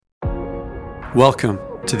Welcome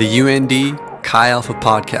to the UND Chi Alpha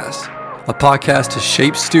Podcast, a podcast to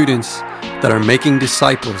shape students that are making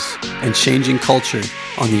disciples and changing culture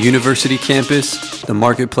on the university campus, the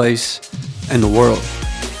marketplace, and the world.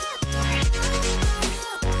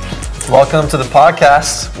 Welcome to the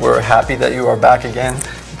podcast. We're happy that you are back again.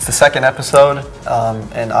 It's the second episode,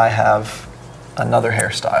 and I have another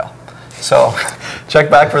hairstyle. So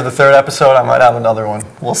check back for the third episode. I might have another one.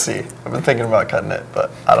 We'll see. I've been thinking about cutting it,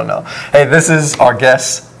 but I don't know. Hey, this is our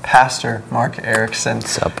guest, Pastor Mark Erickson.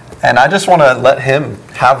 What's up? And I just want to let him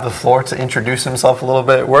have the floor to introduce himself a little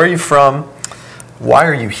bit. Where are you from? Why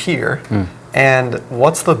are you here? And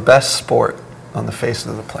what's the best sport on the face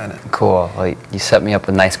of the planet? Cool. Well, you set me up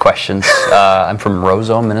with nice questions. I'm from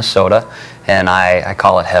Roseau, Minnesota, and I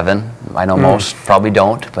call it heaven. I know most probably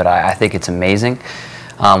don't, but I think it's amazing.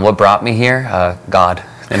 What brought me here? God.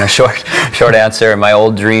 In a short answer, my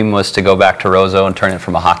old dream was to go back to Roseau and turn it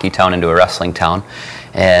from a hockey town into a wrestling town.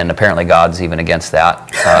 And apparently God's even against that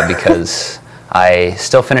because I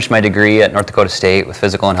still finished my degree at North Dakota State with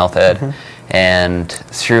physical and health ed. And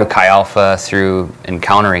through Chi Alpha, through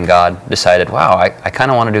encountering God, decided, wow, I kind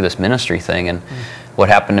of want to do this ministry thing. And what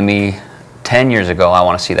happened to me 10 years ago, I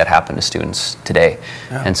want to see that happen to students today.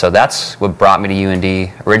 Yeah. And so that's what brought me to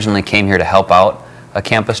UND. Originally came here to help out a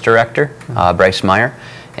campus director, Bryce Meyer,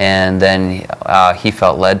 and then he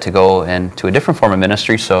felt led to go into a different form of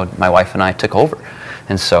ministry, so my wife and I took over.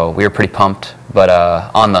 And so we were pretty pumped. But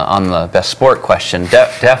on the best sport question,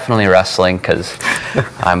 definitely wrestling, because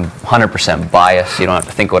I'm 100% biased. You don't have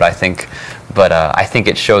to think what I think, but I think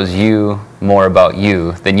it shows you more about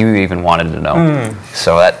you than you even wanted to know.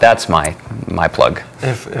 So that's my plug.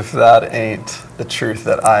 If that ain't the truth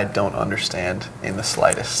that I don't understand in the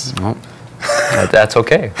slightest. Well, that's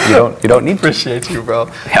okay. You don't need to. Appreciate you, bro.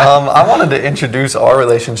 Yeah. I wanted to introduce our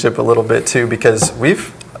relationship a little bit too, because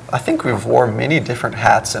I think we've worn many different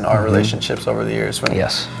hats in our relationships over the years.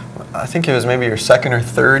 Yes. I think it was maybe your second or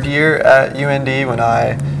third year at UND when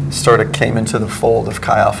I came into the fold of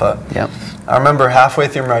Chi Alpha. Yep. I remember halfway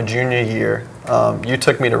through my junior year, you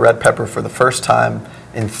took me to Red Pepper for the first time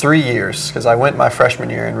in 3 years, because I went my freshman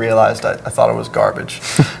year and realized I thought it was garbage.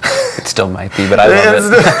 It still might be, but I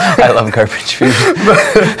love it. I love garbage food.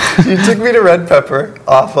 But you took me to Red Pepper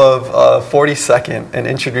off of 42nd and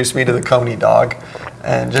introduced me to the Coney dog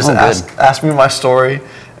and just asked me my story.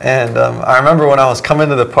 And I remember when I was coming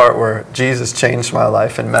to the part where Jesus changed my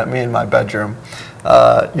life and met me in my bedroom,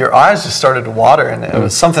 your eyes just started to water, and it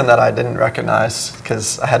was something that I didn't recognize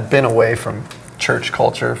because I had been away from church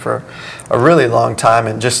culture for a really long time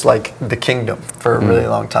and just like the kingdom for a really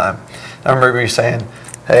long time. I remember you saying,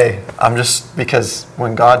 hey, because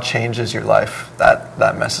when God changes your life,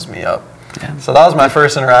 that messes me up. Yeah. So that was my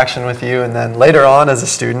first interaction with you. And then later on as a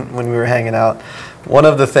student, when we were hanging out, one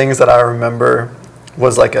of the things that I remember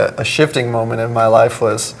was like a shifting moment in my life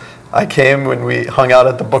was I came when we hung out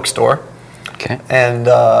at the bookstore. Okay. And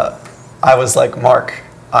I was like, Mark,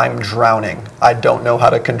 I'm drowning. I don't know how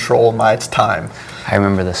to control my time. I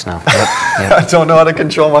remember this now. Yep. I don't know how to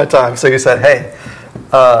control my time. So you said, hey,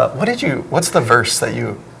 what's the verse that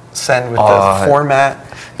you send with the format?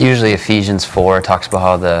 Usually Ephesians 4 talks about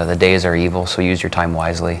how the days are evil, so use your time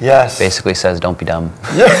wisely. Yes. Basically says don't be dumb.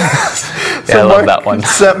 Yes. Yeah, So I love Mark that one.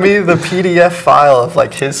 sent me the PDF file of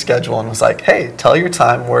like his schedule and was like, hey, tell your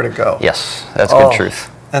time where to go. Yes, that's good truth.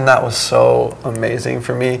 And that was so amazing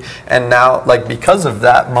for me. And now, like, because of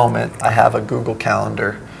that moment, I have a Google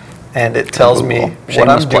Calendar, and it tells me what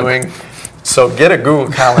I'm doing. So get a Google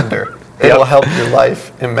Calendar. It'll help your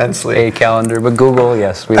life immensely. A calendar, but Google,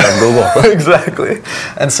 yes, we love Google. Exactly.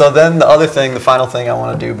 And so then the final thing I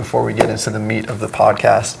want to do before we get into the meat of the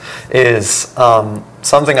podcast is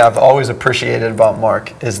something I've always appreciated about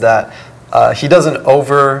Mark is that he doesn't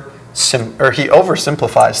he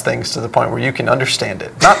oversimplifies things to the point where you can understand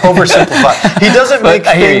it. Not oversimplify. He doesn't make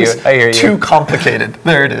things too complicated.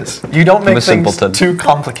 There it is. You don't make things too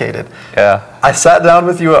complicated. Yeah. I sat down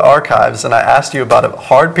with you at Archives and I asked you about a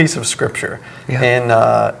hard piece of scripture in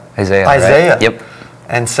Isaiah. Right? Yep.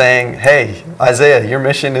 And saying, hey, Isaiah, your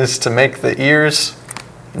mission is to make the ears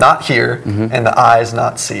not hear and the eyes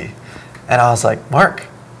not see. And I was like, Mark,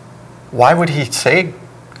 why would he say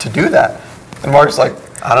to do that? And Mark's like,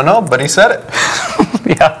 I don't know, but he said it.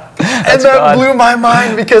 Yeah. And that blew my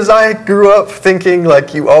mind because I grew up thinking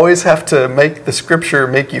like you always have to make the scripture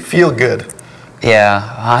make you feel good.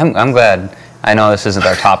 Yeah, I'm glad. I know this isn't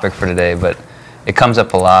our topic for today, but it comes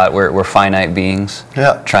up a lot. We're finite beings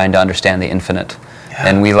trying to understand the infinite. Yeah.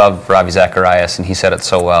 And we love Ravi Zacharias, and he said it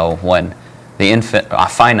so well when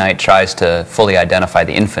finite tries to fully identify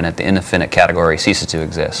the infinite category ceases to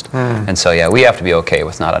exist. And so, yeah, we have to be okay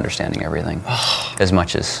with not understanding everything, as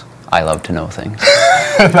much as I love to know things.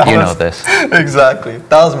 Know this. Exactly.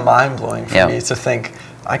 That was mind-blowing for me to think,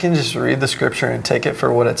 I can just read the scripture and take it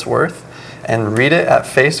for what it's worth, and read it at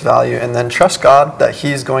face value, and then trust God that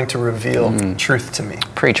He's going to reveal truth to me.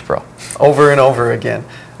 Preach, bro. Over and over again.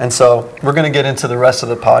 And so we're going to get into the rest of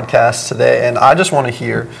the podcast today, and I just want to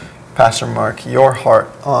hear, Pastor Mark, your heart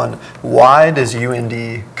on why does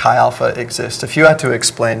UND Chi Alpha exist? If you had to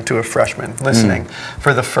explain to a freshman listening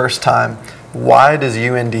for the first time, why does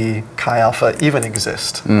UND Chi Alpha even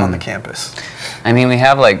exist on the campus? I mean, we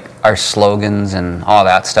have like our slogans and all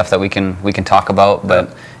that stuff that we can talk about,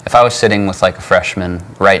 but if I was sitting with like a freshman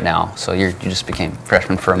right now, so you just became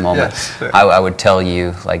freshman for a moment, I would tell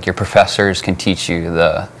you, like, your professors can teach you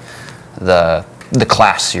the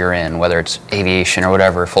class you're in, whether it's aviation or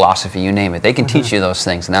whatever, philosophy, you name it. They can teach you those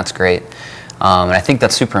things, and that's great. And I think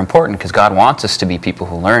that's super important because God wants us to be people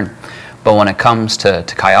who learn. But when it comes to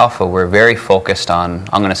Chi Alpha, we're very focused on,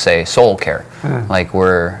 I'm going to say, soul care. Like,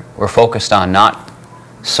 we're focused on not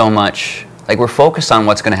so much, like, we're focused on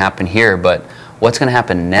what's going to happen here, but what's going to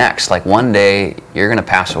happen next? Like, one day you're going to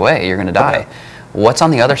pass away, you're going to die. What's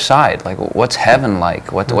on the other side? Like, what's heaven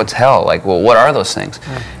like? What's hell? Like, well, what are those things?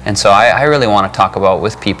 And so I really want to talk about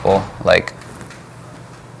with people, like,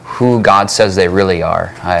 who God says they really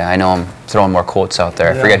are. I know I'm throwing more quotes out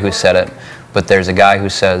there. I forget who said it, but there's a guy who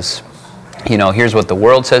says, here's what the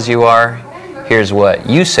world says you are, here's what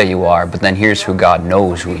you say you are, but then here's who God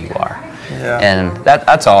knows who you are. And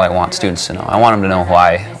that's all I want students to know. I want them to know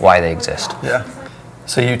why they exist.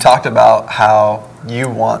 So you talked about how you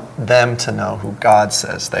want them to know who God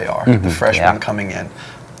says they are, the freshmen coming in.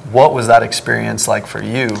 What was that experience like for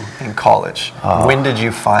you in college? When did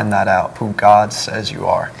you find that out, who God says you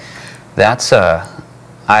are?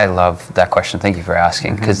 I love that question. Thank you for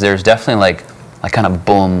asking, because there's definitely like kind of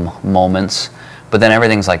boom moments, but then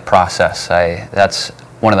everything's like process. That's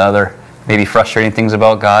one of the other maybe frustrating things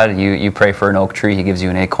about God. You pray for an oak tree, He gives you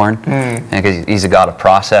an acorn, because He's a God of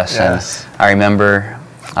process. And I remember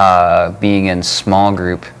being in small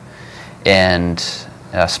group, and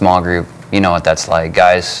small group, you know what that's like,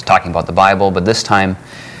 guys talking about the Bible, but this time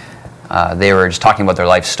they were just talking about their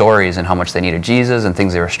life stories and how much they needed Jesus and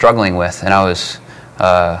things they were struggling with, and I was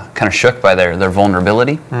kind of shook by their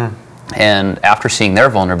vulnerability. And after seeing their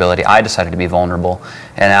vulnerability, I decided to be vulnerable.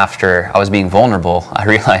 And after I was being vulnerable, I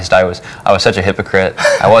realized I was such a hypocrite.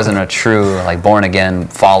 I wasn't a true, like, born again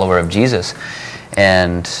follower of Jesus.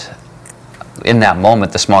 And in that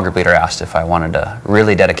moment, the small group leader asked if I wanted to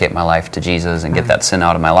really dedicate my life to Jesus and get that sin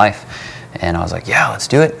out of my life. And I was like, yeah, let's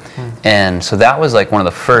do it. And so that was like one of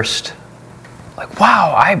the first, like,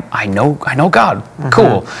 wow, I know God.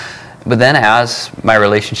 Cool. But then as my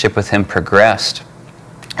relationship with Him progressed,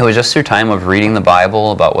 it was just through time of reading the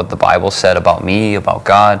Bible, about what the Bible said about me, about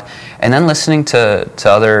God, and then listening to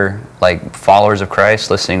other, like, followers of Christ,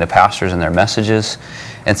 listening to pastors and their messages.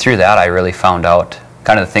 And through that, I really found out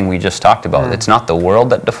kind of the thing we just talked about. It's not the world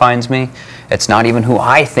that defines me. It's not even who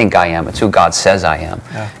I think I am. It's who God says I am.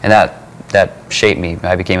 And that shaped me.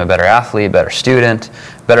 I became a better athlete, better student,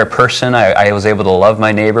 better person. I was able to love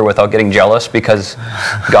my neighbor without getting jealous because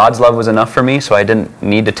God's love was enough for me, so I didn't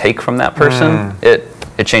need to take from that person.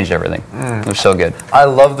 It changed everything. It was so good. I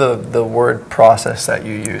love the word process that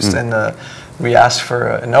you used. And we asked for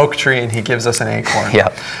an oak tree, and He gives us an acorn.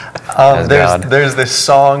 There's this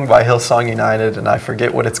song by Hillsong United, and I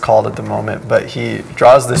forget what it's called at the moment, but he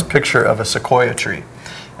draws this picture of a sequoia tree.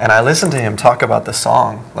 And I listened to him talk about the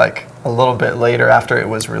song like a little bit later after it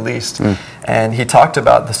was released. And he talked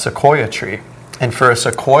about the sequoia tree. And for a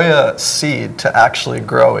sequoia seed to actually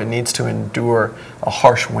grow, it needs to endure a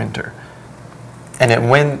harsh winter. And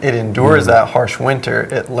when it endures that harsh winter,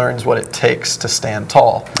 it learns what it takes to stand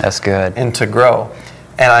tall. That's good. And to grow.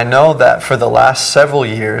 And I know that for the last several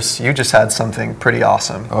years, you just had something pretty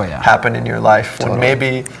awesome happen in your life. When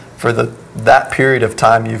maybe for that period of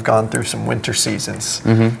time, you've gone through some winter seasons.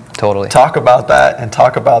 Totally. Talk about that, and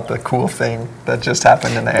talk about the cool thing that just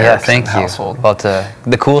happened in the Erickson household. About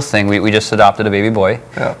the cool thing, we just adopted a baby boy.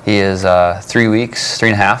 He is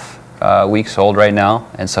 3.5 weeks old right now,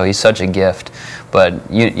 and so he's such a gift.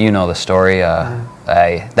 But you know the story.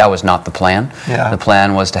 That was not the plan. The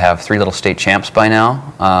plan was to have 3 little state champs by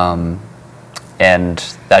now, and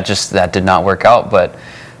that did not work out. But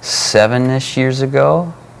 7-ish years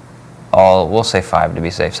ago, we'll say 5 to be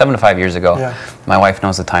safe. 7 to 5 years ago, my wife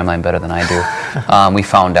knows the timeline better than I do. We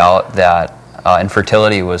found out that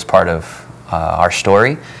infertility was part of our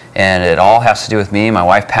story, and it all has to do with me. My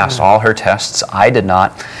wife passed all her tests. I did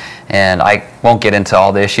not. And I won't get into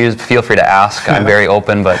all the issues. Feel free to ask. I'm very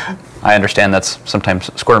open, but I understand that's sometimes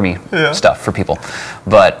squirmy stuff for people.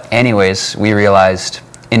 But anyways, we realized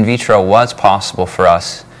in vitro was possible for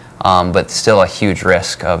us, but still a huge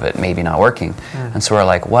risk of it maybe not working. And so we're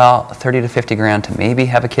like, well, 30 to 50 grand to maybe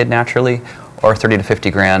have a kid naturally, or 30 to 50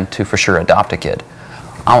 grand to for sure adopt a kid.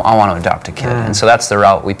 I want to adopt a kid. And so that's the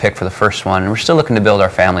route we picked for the first one. And we're still looking to build our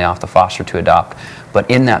family off the foster to adopt. But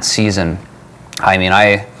in that season, I mean,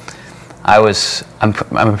 I'm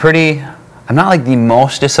not like the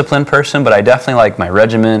most disciplined person, but I definitely like my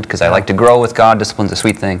regiment because I like to grow with God. Discipline's a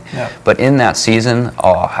sweet thing. Yeah. But in that season,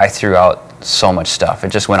 I threw out so much stuff. It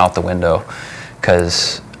just went out the window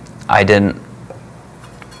because I didn't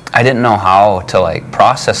know how to like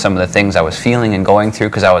process some of the things I was feeling and going through,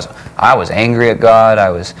 because I was angry at God. I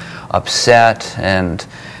was upset, and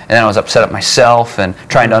then I was upset at myself and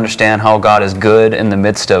trying to understand how God is good in the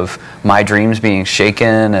midst of my dreams being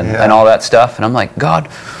shaken and all that stuff. And I'm like, God,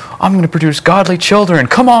 I'm going to produce godly children.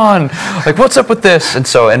 Come on. Like, what's up with this?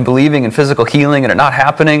 And believing in physical healing and it not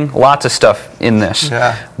happening. Lots of stuff in this.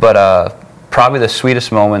 Yeah. But probably the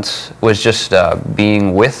sweetest moments was just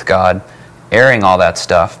being with God, airing all that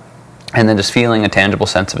stuff, and then just feeling a tangible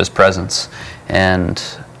sense of His presence. And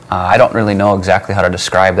I don't really know exactly how to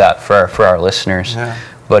describe that for our listeners,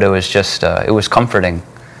 but it was just, it was comforting.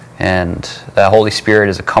 And the Holy Spirit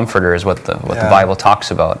is a comforter, is what the Bible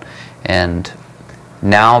talks about. And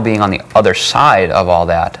now being on the other side of all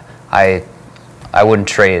that, I wouldn't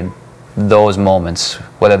trade those moments,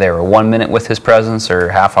 whether they were 1 minute with His presence or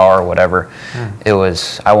half hour or whatever.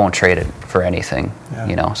 I won't trade it for anything,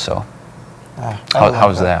 so.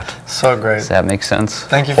 How's that? So great. Does that make sense?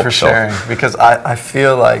 Thank you for sharing, because I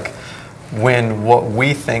feel like when what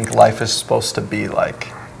we think life is supposed to be like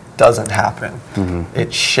doesn't happen,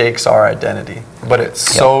 it shakes our identity. But it's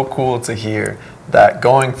so cool to hear that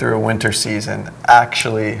going through a winter season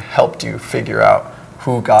actually helped you figure out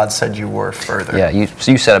who God said you were further. Yeah, you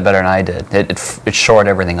said it better than I did. It shored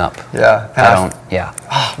everything up. Yeah. And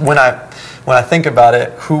when I think about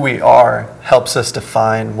it, who we are helps us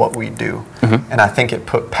define what we do. And I think it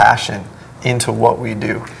put passion into what we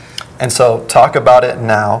do. And so talk about it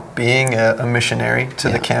now, being a missionary to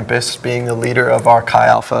the campus, being the leader of our Chi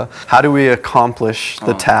Alpha. How do we accomplish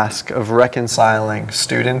the task of reconciling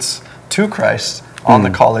students to Christ on the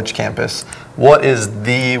college campus? What is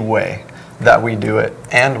the way that we do it,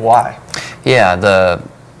 and why? Yeah,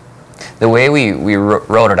 the way we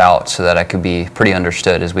wrote it out so that it could be pretty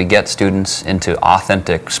understood is we get students into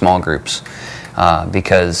authentic small groups,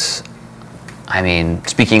 because I mean,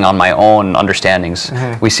 speaking on my own understandings,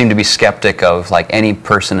 we seem to be skeptic of like any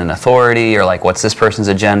person in authority, or like what's this person's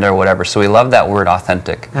agenda or whatever. So we love that word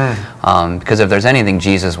authentic, because if there's anything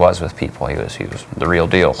Jesus was with people, he was the real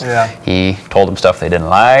deal. Yeah. He told them stuff they didn't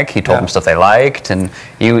like. He told them stuff they liked, and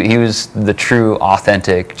he was the true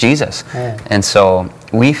authentic Jesus. And so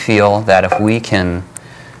we feel that if we can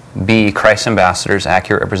be Christ's ambassadors,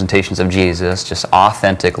 accurate representations of Jesus, just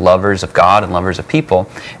authentic lovers of God and lovers of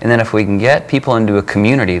people. And then if we can get people into a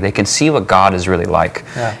community, they can see what God is really like.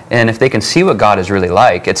 Yeah. And if they can see what God is really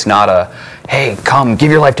like, it's not a, hey, come,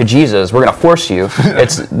 give your life to Jesus, we're going to force you.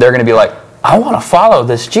 They're going to be like, I want to follow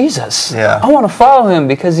this Jesus. Yeah. I want to follow Him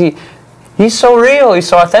because He's so real, He's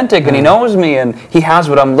so authentic, and He knows me, and He has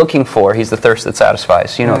what I'm looking for. He's the thirst that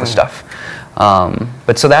satisfies. You know the stuff.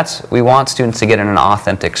 But so we want students to get in an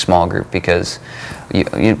authentic small group, because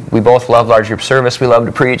we both love large group service, we love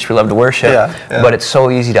to preach, we love to worship, but it's so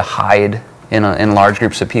easy to hide in large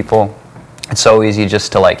groups of people. It's so easy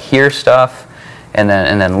just to like hear stuff and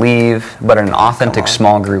then leave. But in an authentic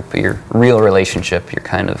small group, your real relationship,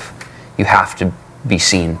 you have to be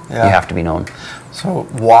seen, you have to be known. So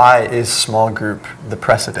why is small group the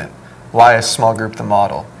precedent? Why is small group the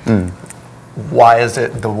model? Why is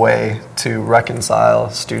it the way to reconcile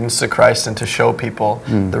students to Christ and to show people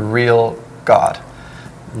the real God?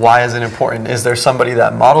 Why is it important? Is there somebody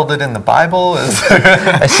that modeled it in the Bible?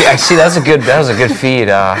 I see. That was a good feed.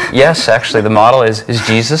 Yes, actually, the model is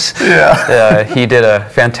Jesus. Yeah. He did a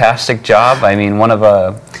fantastic job. I mean,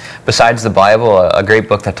 besides the Bible, a great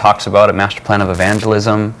book that talks about it, Master Plan of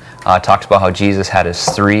Evangelism, talks about how Jesus had his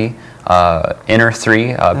inner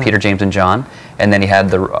three, Peter, James, and John. And then he had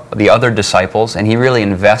the other disciples, and he really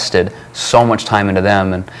invested so much time into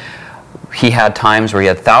them. And he had times where he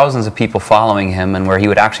had thousands of people following him, and where he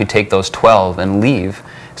would actually take those 12 and leave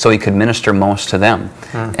so he could minister most to them.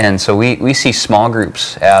 And so we see small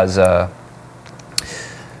groups as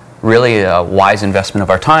really a wise investment of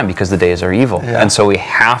our time, because the days are evil. And so we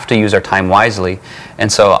have to use our time wisely.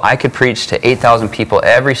 And so I could preach to 8,000 people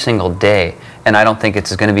every single day, and I don't think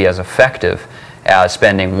it's going to be as effective as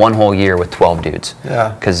spending one whole year with 12 dudes.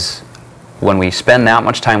 Yeah. Because when we spend that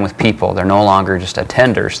much time with people, they're no longer just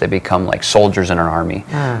attenders. They become like soldiers in an army.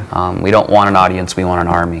 We don't want an audience, we want an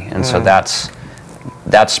army. And so that's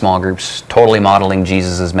small groups, totally modeling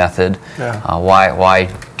Jesus' method. Yeah.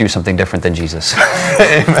 Why do something different than Jesus?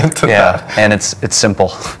 Amen to that. And it's simple.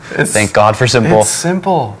 Thank God for simple. It's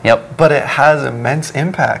simple. Yep. But it has immense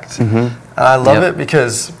impact. And I love it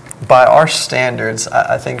because by our standards,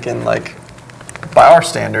 I think by our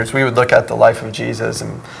standards, we would look at the life of Jesus,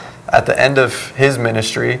 and at the end of his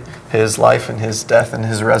ministry, his life and his death and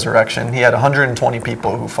his resurrection, he had 120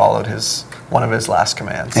 people who followed one of his last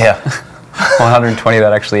commands. Yeah. 120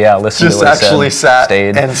 that actually, listened just to what actually he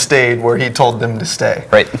said, stayed where he told them to stay.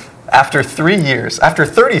 Right. After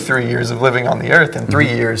 33 years of living on the earth and 3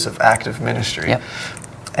 years of active ministry. Yep.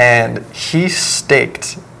 And he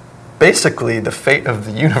staked basically the fate of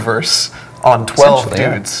the universe on 12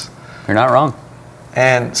 dudes. Yeah. You're not wrong.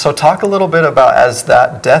 And so talk a little bit about, as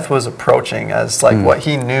that death was approaching, as what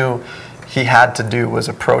he knew he had to do was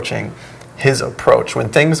approaching, his approach. When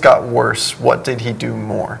things got worse, what did he do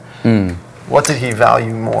more? What did he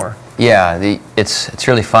value more? Yeah, it's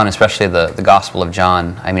really fun, especially the Gospel of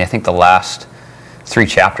John. I mean, I think the last 3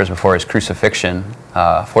 chapters before his crucifixion,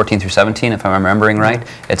 14 through 17, if I'm remembering right,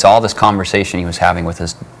 it's all this conversation he was having with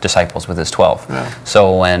his disciples, with his 12. Yeah.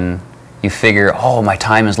 So when you figure, my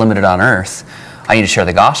time is limited on earth, I need to share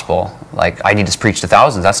the gospel, like I need to preach to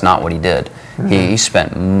thousands, that's not what he did. He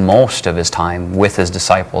spent most of his time with his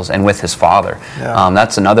disciples and with his Father. Yeah.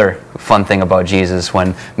 That's another fun thing about Jesus.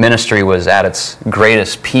 When ministry was at its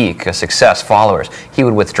greatest peak, a success, followers, he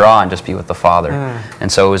would withdraw and just be with the Father.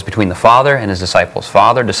 And so it was between the Father and his disciples,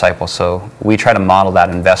 Father, disciples. So we try to model that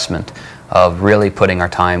investment of really putting our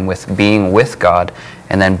time with being with God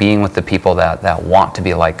and then being with the people that want to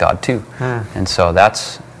be like God too. And so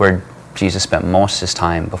that's where Jesus spent most of his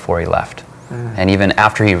time before he left. And even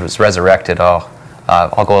after he was resurrected,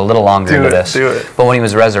 I'll go a little longer into this. But when he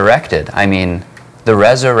was resurrected, I mean, the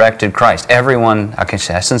resurrected Christ, everyone, I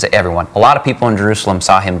shouldn't say everyone, a lot of people in Jerusalem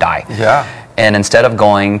saw him die. Yeah. And instead of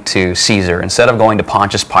going to Caesar, instead of going to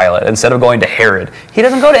Pontius Pilate, instead of going to Herod, he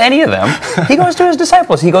doesn't go to any of them. He goes to his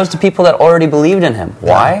disciples. He goes to people that already believed in him.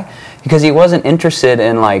 Why? Because he wasn't interested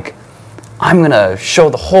in I'm going to show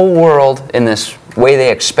the whole world in this way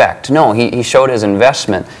they expect. No, he showed his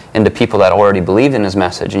investment into people that already believed in his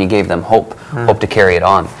message, and he gave them hope to carry it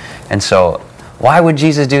on. And so, why would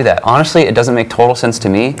Jesus do that? Honestly, it doesn't make total sense to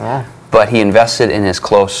me, but he invested in his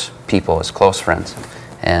close people, his close friends,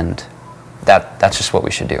 and that's just what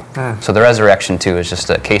we should do. So the resurrection, too, is just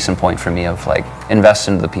a case in point for me of, invest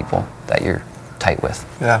into the people that you're tight with.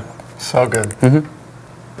 Yeah, so good.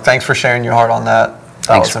 Thanks for sharing your heart on that.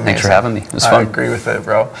 That was amazing. Thanks for having me. It was fun. I agree with it,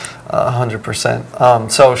 bro.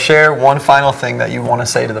 100%. So share one final thing that you want to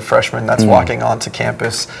say to the freshman that's walking onto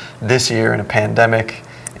campus this year in a pandemic,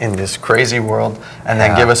 in this crazy world, and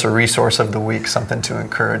then give us a resource of the week, something to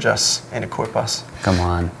encourage us and equip us. Come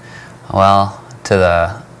on. Well, to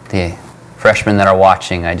the freshmen that are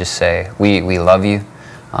watching, I just say, we love you.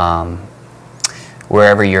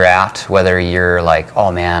 Wherever you're at, whether you're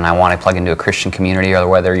oh man, I want to plug into a Christian community, or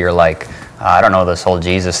whether you're I don't know this whole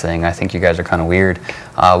Jesus thing, I think you guys are kind of weird.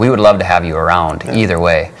 We would love to have you around, either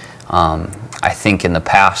way. I think in the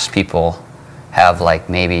past people have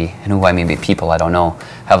maybe, and who I mean people, I don't know,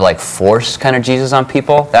 have forced kind of Jesus on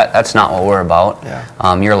people. That's not what we're about.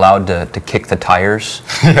 Yeah. You're allowed to kick the tires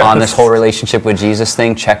on this whole relationship with Jesus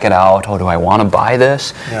thing. Check it out. Do I want to buy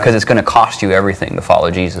this? Because it's going to cost you everything to follow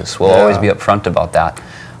Jesus. We'll always be upfront about that.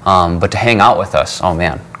 But to hang out with us, oh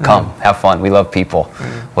man, come, have fun. We love people.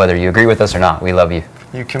 Whether you agree with us or not, we love you.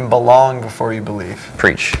 You can belong before you believe.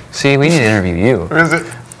 Preach. See, we need to interview you. Is it?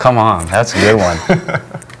 Come on, that's a good one.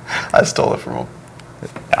 I stole it from him.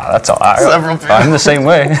 Yeah, that's all. Several people. I'm the same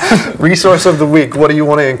way. Resource of the week. What do you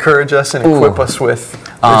want to encourage us and equip us with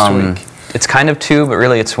this week? It's kind of 2, but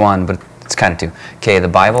really it's 1, but it's kind of 2. Okay, the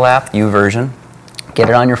Bible app, YouVersion. Get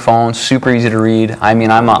it on your phone, super easy to read. I mean,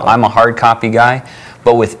 I'm a hard copy guy,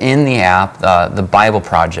 but within the app, the Bible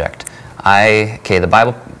Project, the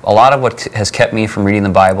Bible, a lot of what has kept me from reading the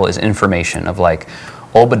Bible is information of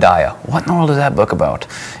Obadiah. What in the world is that book about?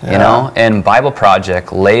 You know? And Bible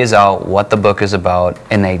Project lays out what the book is about,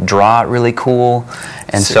 and they draw it really cool.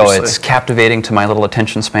 And so it's captivating to my little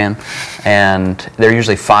attention span. And they're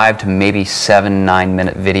usually 5 to maybe 7,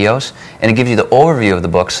 9-minute videos. And it gives you the overview of the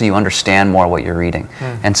book so you understand more what you're reading.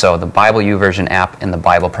 And so the Bible YouVersion app and the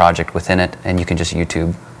Bible Project within it, and you can just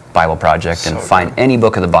YouTube Bible Project and find any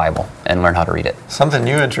book of the Bible and learn how to read it. Something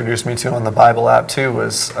you introduced me to on the Bible app too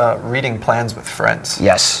was reading plans with friends.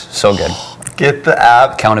 Yes, so good. Get the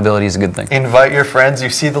app. Accountability is a good thing. Invite your friends. You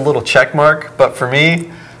see the little check mark, but for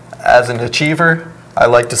me, as an achiever, I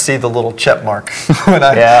like to see the little check mark when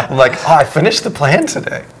I'm like, oh, I finished the plan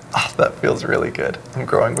today. Oh, that feels really good. I'm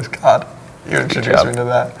growing with God. You introduced me to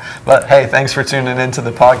that. But hey, thanks for tuning into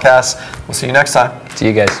the podcast. We'll see you next time. See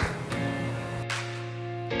you guys.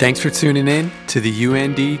 Thanks for tuning in to the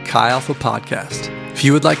UND Chi Alpha podcast. If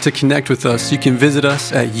you would like to connect with us, you can visit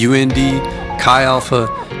us at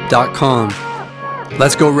undchialpha.com.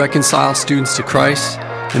 Let's go reconcile students to Christ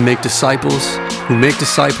and make disciples who make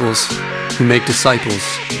disciples who make disciples.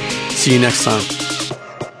 See you next time.